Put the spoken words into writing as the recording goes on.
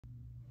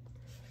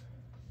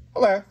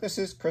Hello, this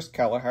is Chris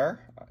Kelleher,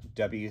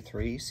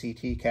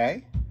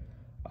 W3CTK,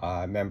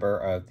 member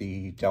of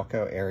the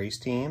Delco ARES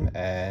team,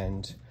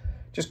 and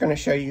just going to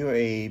show you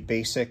a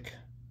basic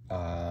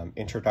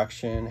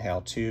introduction,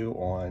 how-to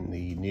on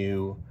the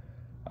new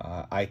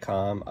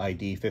ICOM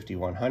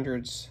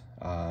ID-5100s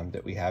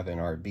that we have in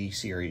our B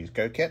series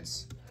Go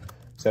kits.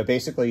 So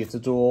basically it's a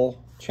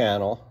dual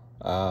channel.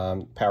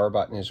 Power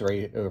button is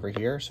right over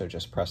here, so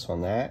just press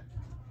on that.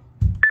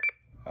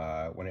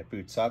 When it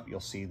boots up, you'll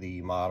see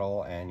the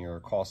model and your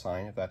call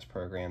sign if that's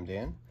programmed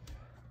in.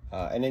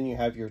 And then you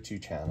have your two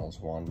channels,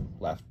 one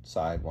left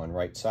side, one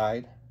right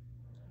side.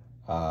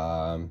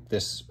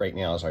 This right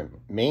now is our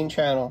main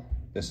channel.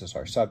 This is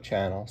our sub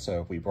channel.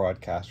 So if we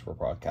broadcast, we're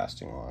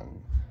broadcasting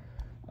on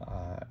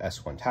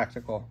S1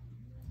 Tactical.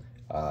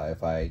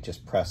 If I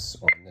just press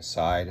on this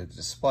side of the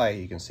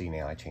display, you can see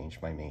now I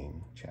changed my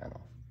main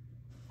channel.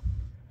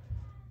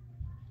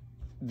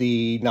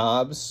 The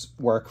knobs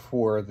work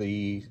for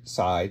the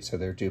side, so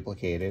they're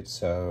duplicated.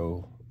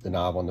 So the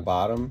knob on the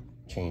bottom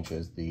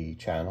changes the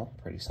channel,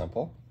 pretty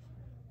simple.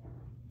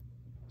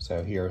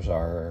 So here's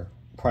our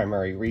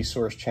primary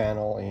resource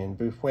channel in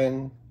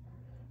Boothwin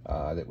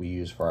that we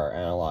use for our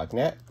analog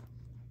net.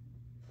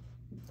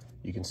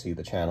 You can see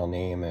the channel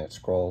name and it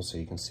scrolls so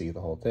you can see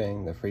the whole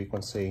thing, the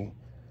frequency.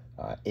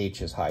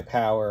 H is high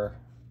power,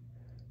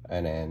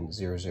 and then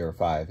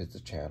 005 is the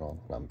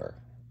channel number.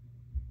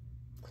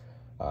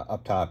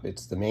 Up top,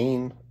 it's the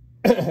main,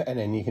 and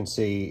then you can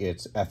see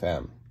it's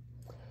FM.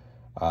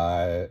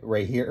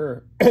 Right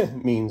here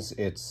means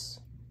it's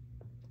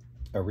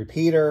a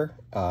repeater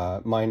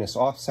minus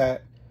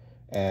offset,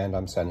 and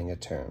I'm sending a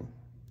tone.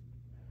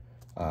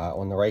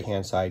 On the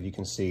right-hand side, you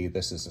can see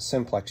this is a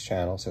simplex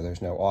channel, so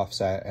there's no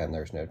offset and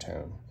there's no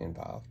tone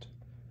involved.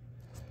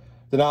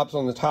 The knobs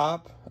on the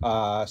top,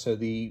 so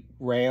the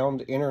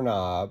round inner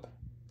knob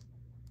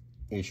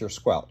is your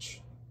squelch.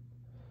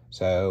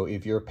 So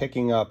if you're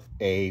picking up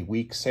a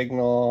weak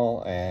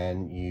signal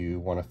and you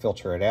want to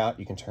filter it out,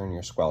 you can turn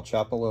your squelch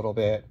up a little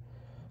bit.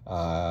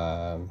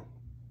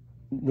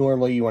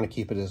 Normally you want to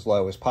keep it as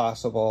low as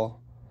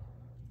possible.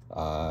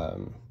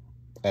 And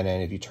then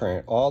if you turn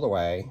it all the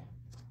way,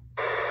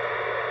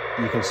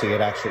 you can see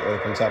it actually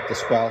opens up the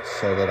squelch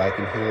so that I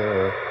can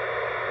hear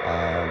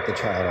the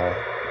channel.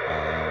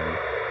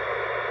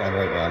 And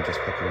right now I'm just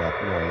picking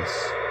up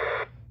noise.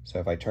 So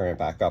if I turn it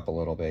back up a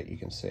little bit, you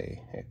can see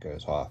it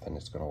goes off and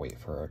it's going to wait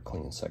for a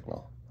clean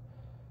signal.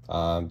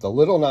 The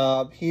little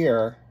knob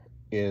here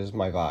is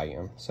my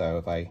volume. So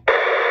if I turn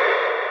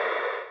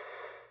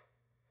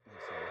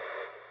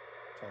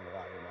the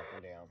volume up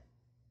and down.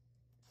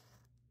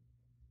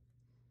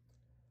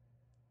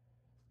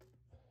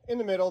 In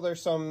the middle,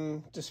 there's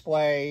some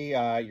display,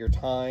 your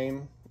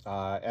time,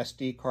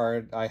 SD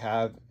card I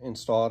have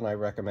installed, and I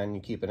recommend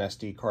you keep an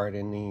SD card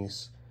in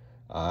these.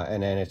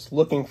 And then it's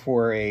looking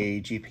for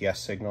a GPS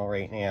signal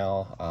right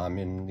now. I'm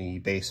in the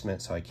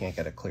basement, so I can't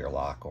get a clear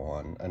lock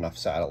on enough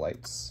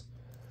satellites.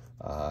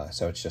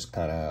 So it's just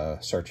kind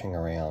of searching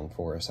around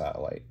for a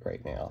satellite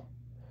right now.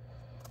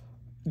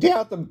 Down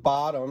at the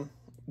bottom,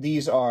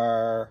 these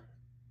are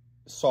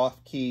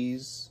soft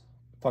keys,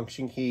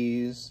 function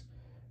keys,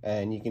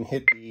 and you can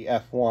hit the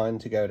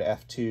F1 to go to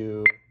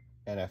F2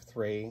 and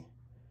F3,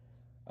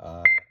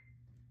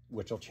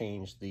 which will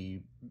change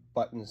the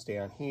buttons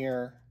down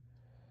here.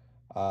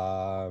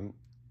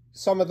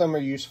 Some of them are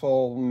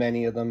useful,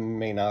 many of them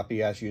may not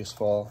be as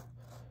useful.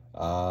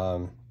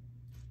 The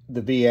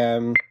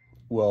VM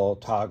will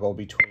toggle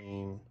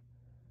between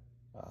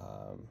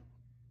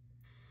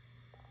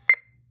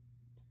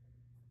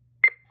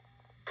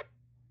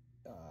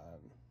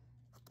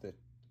the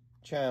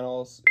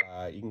channels.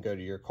 You can go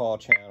to your call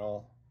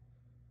channel.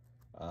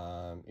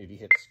 If you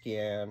hit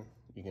scan,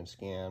 you can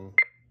scan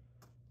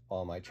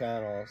all my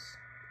channels.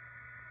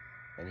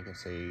 And you can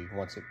see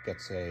once it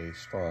gets a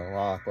strong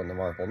lock on the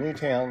Marple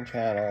Newtown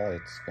channel,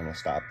 it's going to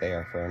stop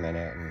there for a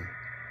minute and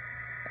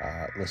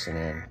listen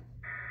in.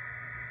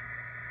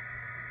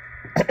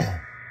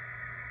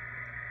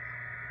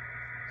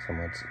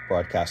 Someone's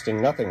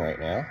broadcasting nothing right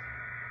now.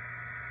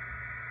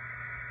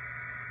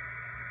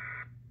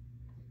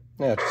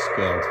 Now just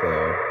scan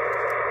through.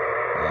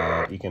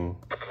 You can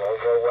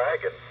Volvo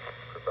wagon,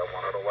 because I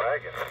wanted a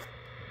wagon.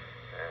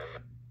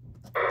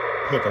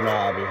 And hit the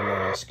knob if you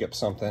want to skip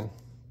something.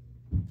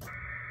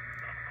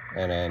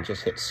 And then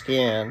just hit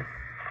scan,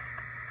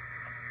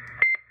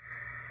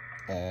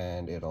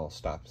 and it'll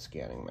stop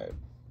scanning mode.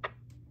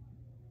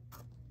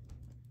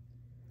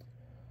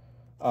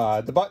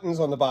 The buttons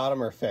on the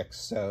bottom are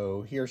fixed.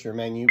 So here's your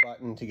menu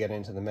button to get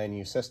into the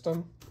menu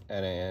system,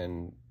 and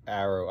then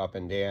arrow up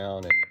and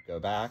down and go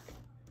back.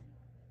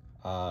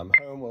 Home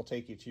will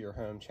take you to your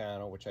home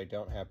channel, which I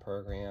don't have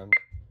programmed.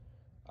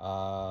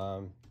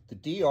 The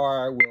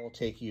DR will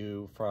take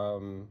you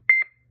from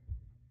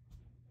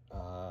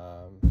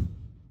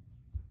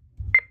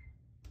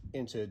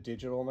into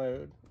digital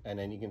mode, and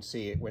then you can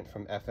see it went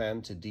from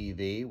FM to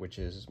DV, which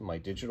is my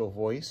digital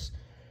voice,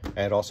 and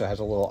it also has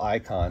a little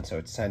icon, so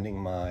it's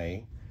sending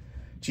my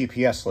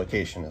GPS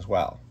location as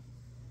well.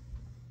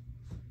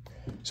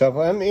 So if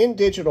I'm in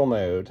digital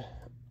mode,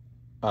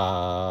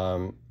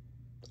 I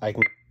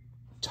can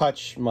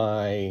touch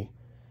my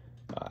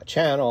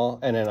channel,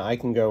 and then I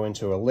can go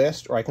into a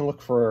list, or I can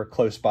look for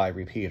close by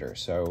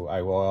repeaters. So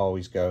I will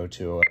always go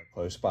to a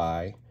close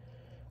by.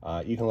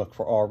 You can look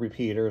for all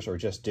repeaters or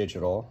just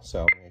digital.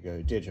 So I'm going to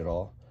go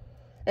digital.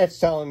 It's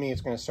telling me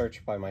it's going to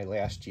search by my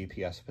last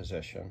GPS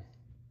position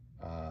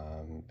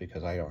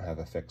because I don't have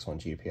a fix on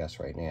GPS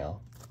right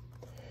now.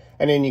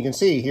 And then you can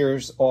see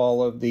here's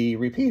all of the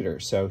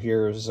repeaters. So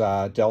here's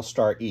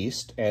Delstar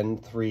East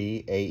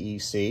N3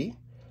 AEC,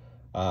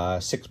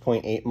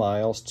 6.8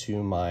 miles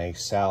to my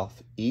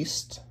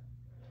southeast.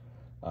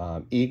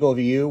 Eagle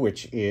View,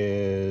 which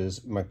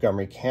is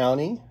Montgomery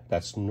County,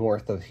 that's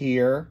north of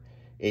here,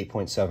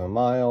 8.7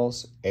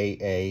 miles,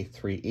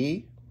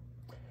 AA3E.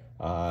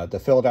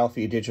 The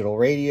Philadelphia Digital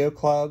Radio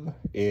Club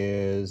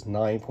is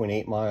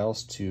 9.8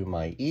 miles to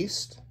my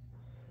east.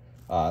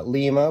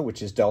 Lima,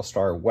 which is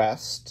Delstar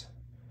West,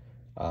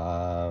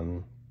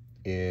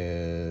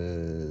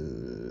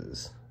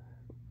 is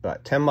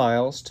about 10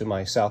 miles to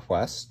my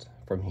southwest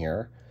from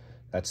here.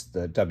 That's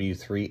the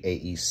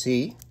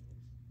W3AEC.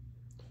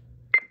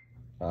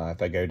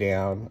 If I go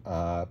down,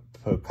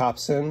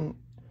 Pocopson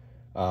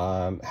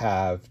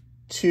have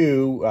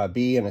two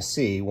B and a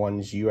C.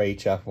 One's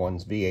UHF,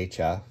 one's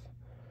VHF.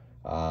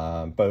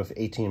 Both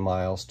 18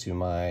 miles to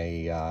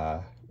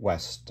my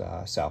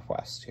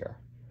southwest here.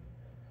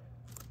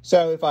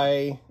 So if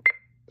I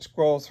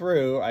scroll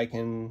through, I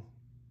can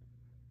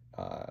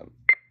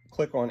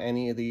click on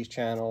any of these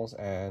channels,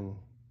 and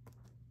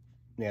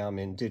now I'm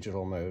in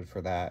digital mode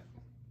for that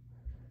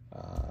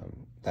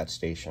that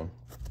station.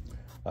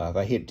 If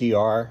I hit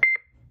DR,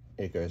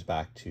 it goes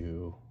back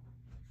to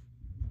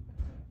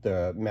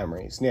the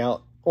memories.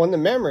 Now, on the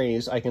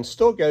memories, I can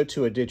still go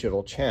to a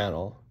digital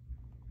channel,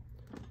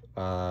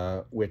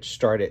 which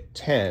start at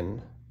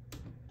 10.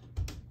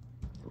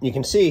 You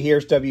can see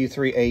here's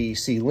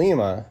W3AEC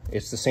Lima.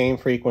 It's the same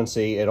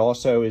frequency. It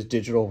also is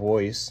digital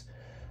voice.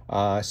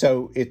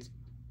 So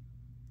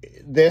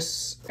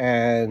this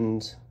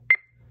and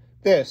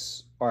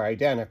this are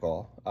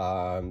identical.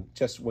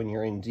 Just when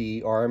you're in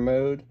DR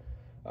mode,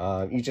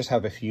 you just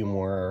have a few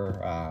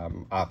more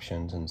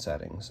options and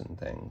settings and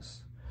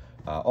things.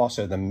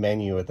 Also, the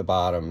menu at the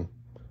bottom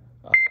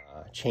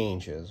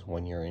changes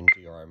when you're in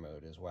DR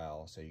mode as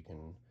well. So you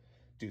can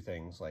do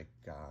things like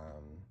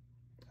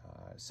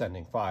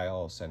sending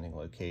files, sending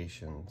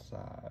locations,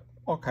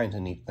 all kinds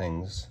of neat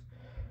things,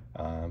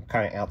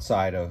 kind of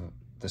outside of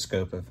the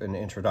scope of an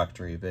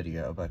introductory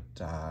video, but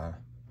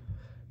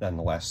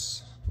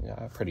nonetheless,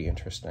 pretty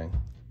interesting.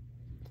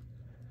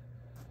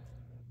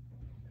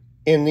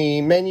 In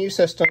the menu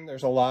system,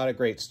 there's a lot of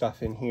great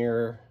stuff in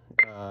here.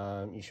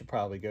 You should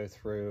probably go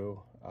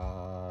through.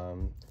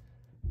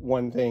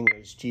 One thing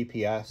is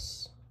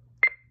GPS.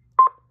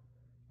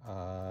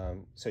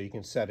 So you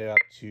can set it up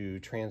to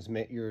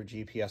transmit your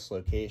GPS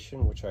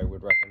location, which I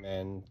would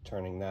recommend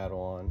turning that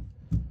on.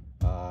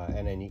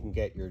 And then you can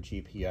get your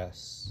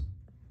GPS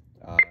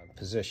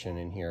position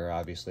in here.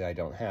 Obviously, I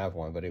don't have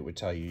one, but it would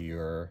tell you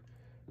your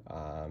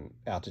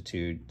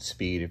altitude,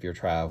 speed if you're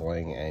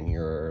traveling, and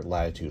your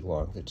latitude,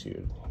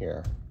 longitude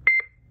here.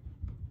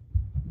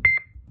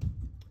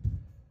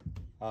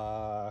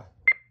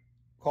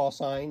 Call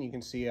sign, you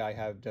can see I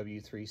have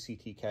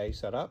W3CTK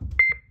set up,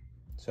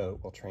 so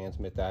we'll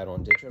transmit that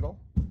on digital.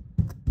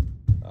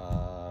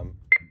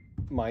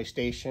 My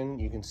station,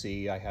 you can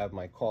see I have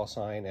my call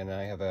sign, and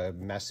I have a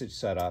message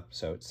set up,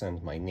 so it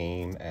sends my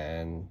name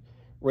and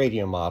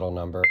radio model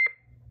number,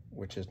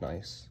 which is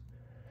nice.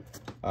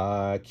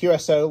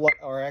 QSO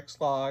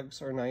RX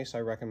logs are nice. I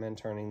recommend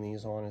turning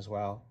these on as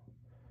well,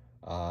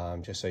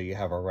 just so you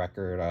have a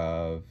record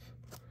of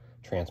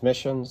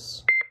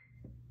transmissions.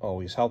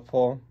 Always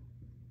helpful.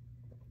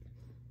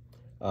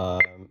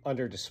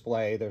 Under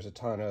display, there's a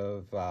ton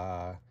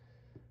of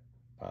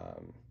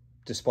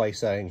display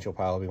settings you'll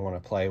probably want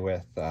to play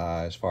with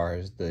as far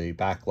as the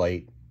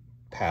backlight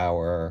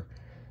power.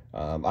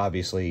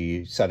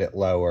 Obviously, set it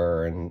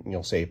lower and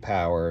you'll save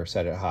power,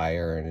 set it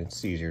higher and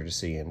it's easier to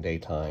see in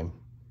daytime.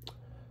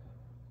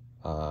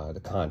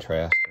 The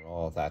contrast and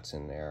all of that's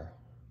in there.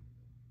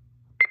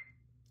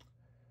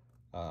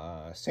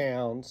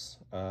 Sounds,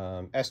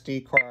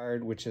 SD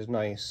card, which is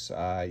nice.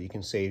 You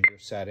can save your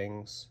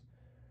settings.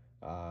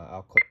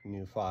 I'll click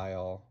new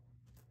file.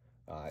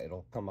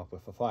 It'll come up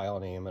with a file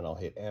name and I'll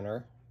hit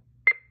enter.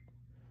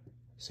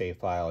 Save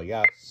file,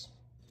 yes.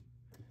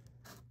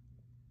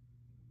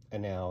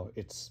 And now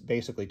it's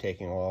basically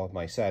taking all of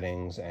my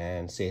settings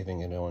and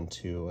saving it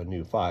onto a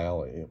new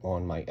file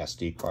on my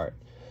SD card.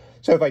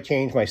 So if I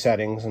change my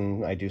settings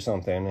and I do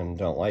something and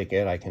don't like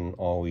it, I can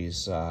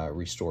always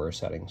restore a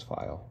settings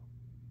file.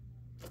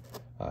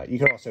 You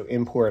can also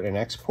import and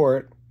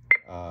export,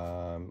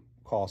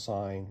 call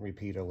sign,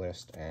 repeater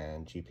list,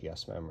 and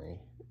GPS memory.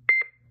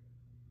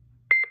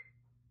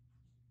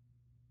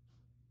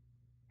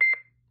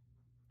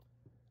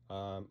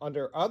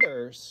 Under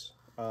others,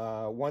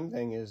 one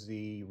thing is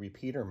the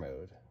repeater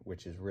mode,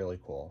 which is really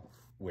cool,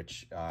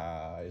 which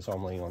is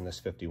only on this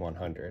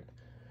 5100.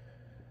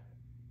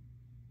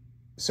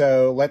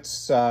 So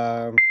let's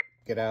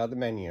get out of the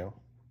menu.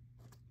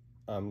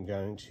 I'm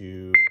going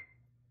to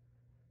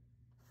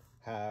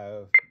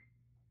have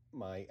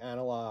my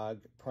analog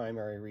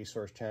primary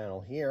resource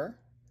channel here.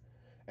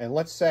 And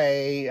let's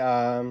say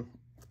I'm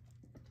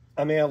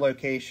in a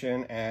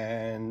location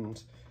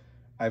and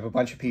I have a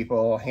bunch of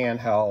people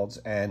handhelds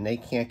and they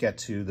can't get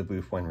to the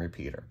booth one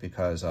repeater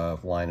because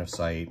of line of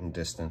sight and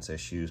distance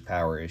issues,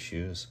 power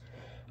issues.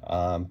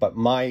 But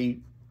my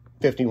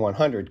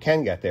 5100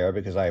 can get there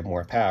because I have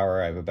more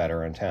power, I have a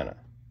better antenna.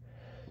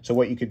 So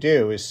what you could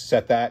do is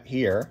set that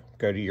here,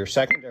 go to your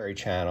secondary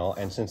channel,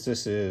 and since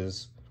this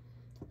is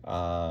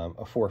a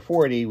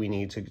 440, we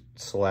need to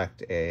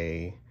select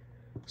a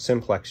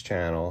simplex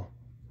channel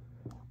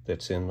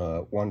that's in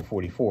the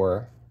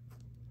 144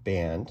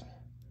 band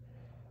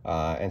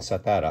and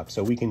set that up.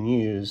 So we can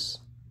use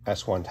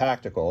S1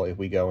 Tactical if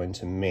we go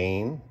into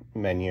main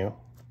menu,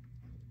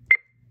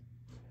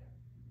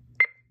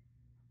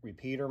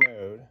 repeater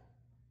mode,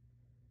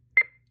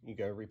 you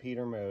go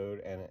repeater mode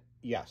and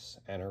yes,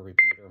 enter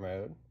repeater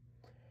mode.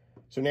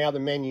 So now the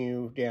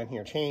menu down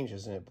here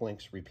changes and it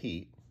blinks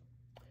repeat.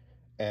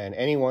 And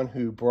anyone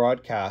who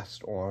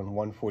broadcasts on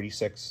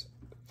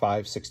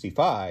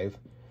 146.565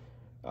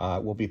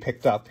 will be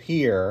picked up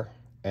here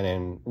and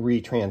then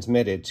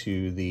retransmitted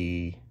to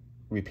the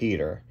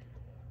repeater.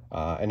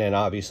 And then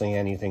obviously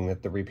anything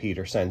that the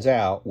repeater sends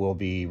out will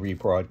be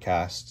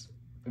rebroadcast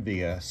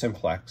via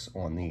simplex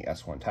on the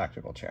S1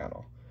 Tactical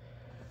channel.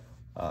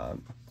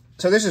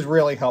 So this is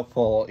really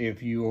helpful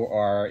if you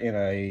are in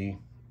a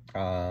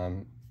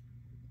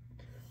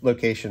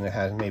location that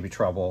has maybe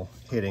trouble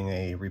hitting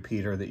a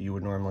repeater that you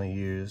would normally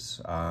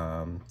use.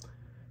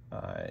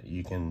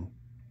 You can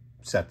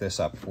set this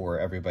up for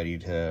everybody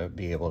to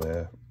be able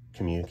to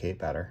communicate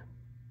better.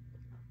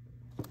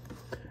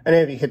 And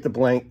if you hit the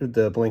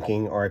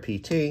blinking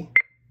RPT,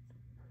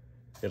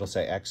 it'll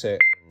say exit,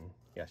 and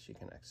yes, you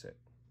can exit.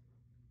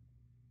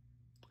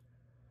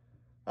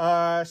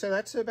 So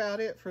that's about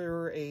it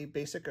for a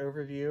basic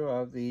overview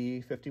of the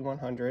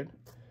 5100.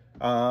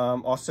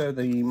 Also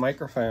the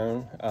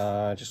microphone,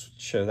 just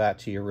show that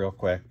to you real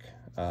quick,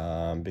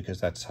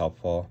 because that's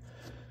helpful.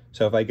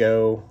 So if I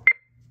go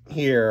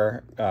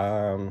here,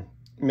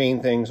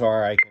 main things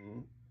are I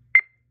can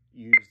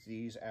use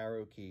these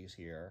arrow keys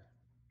here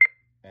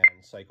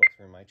and cycle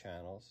through my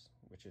channels,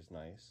 which is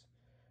nice.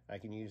 I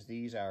can use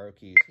these arrow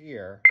keys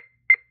here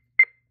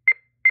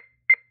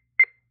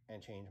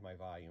and change my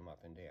volume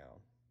up and down.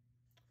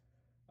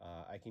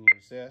 I can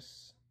use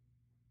this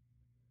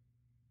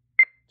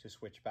to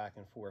switch back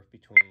and forth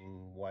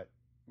between what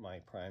my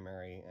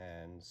primary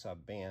and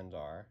sub band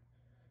are.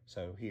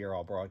 So here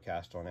I'll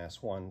broadcast on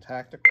S1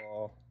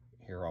 Tactical,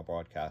 here I'll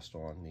broadcast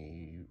on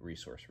the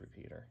resource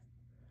repeater.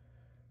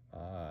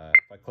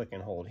 If I click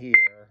and hold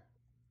here,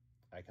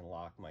 I can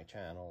lock my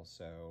channels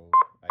so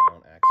I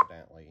don't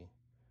accidentally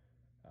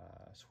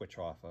switch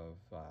off of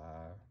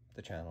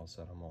the channels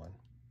that I'm on.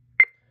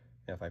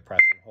 And if I press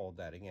and hold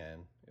that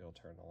again, it'll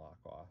turn the lock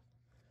off.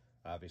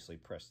 Obviously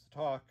press the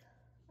talk,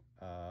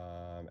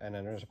 and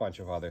then there's a bunch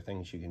of other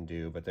things you can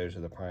do, but those are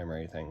the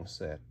primary things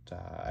that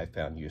I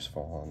found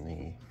useful on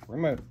the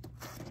remote.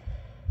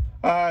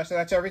 So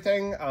that's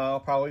everything.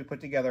 I'll probably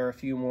put together a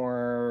few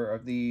more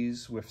of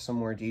these with some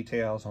more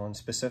details on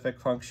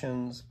specific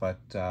functions, but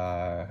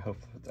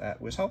hope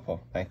that was helpful.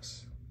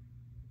 Thanks.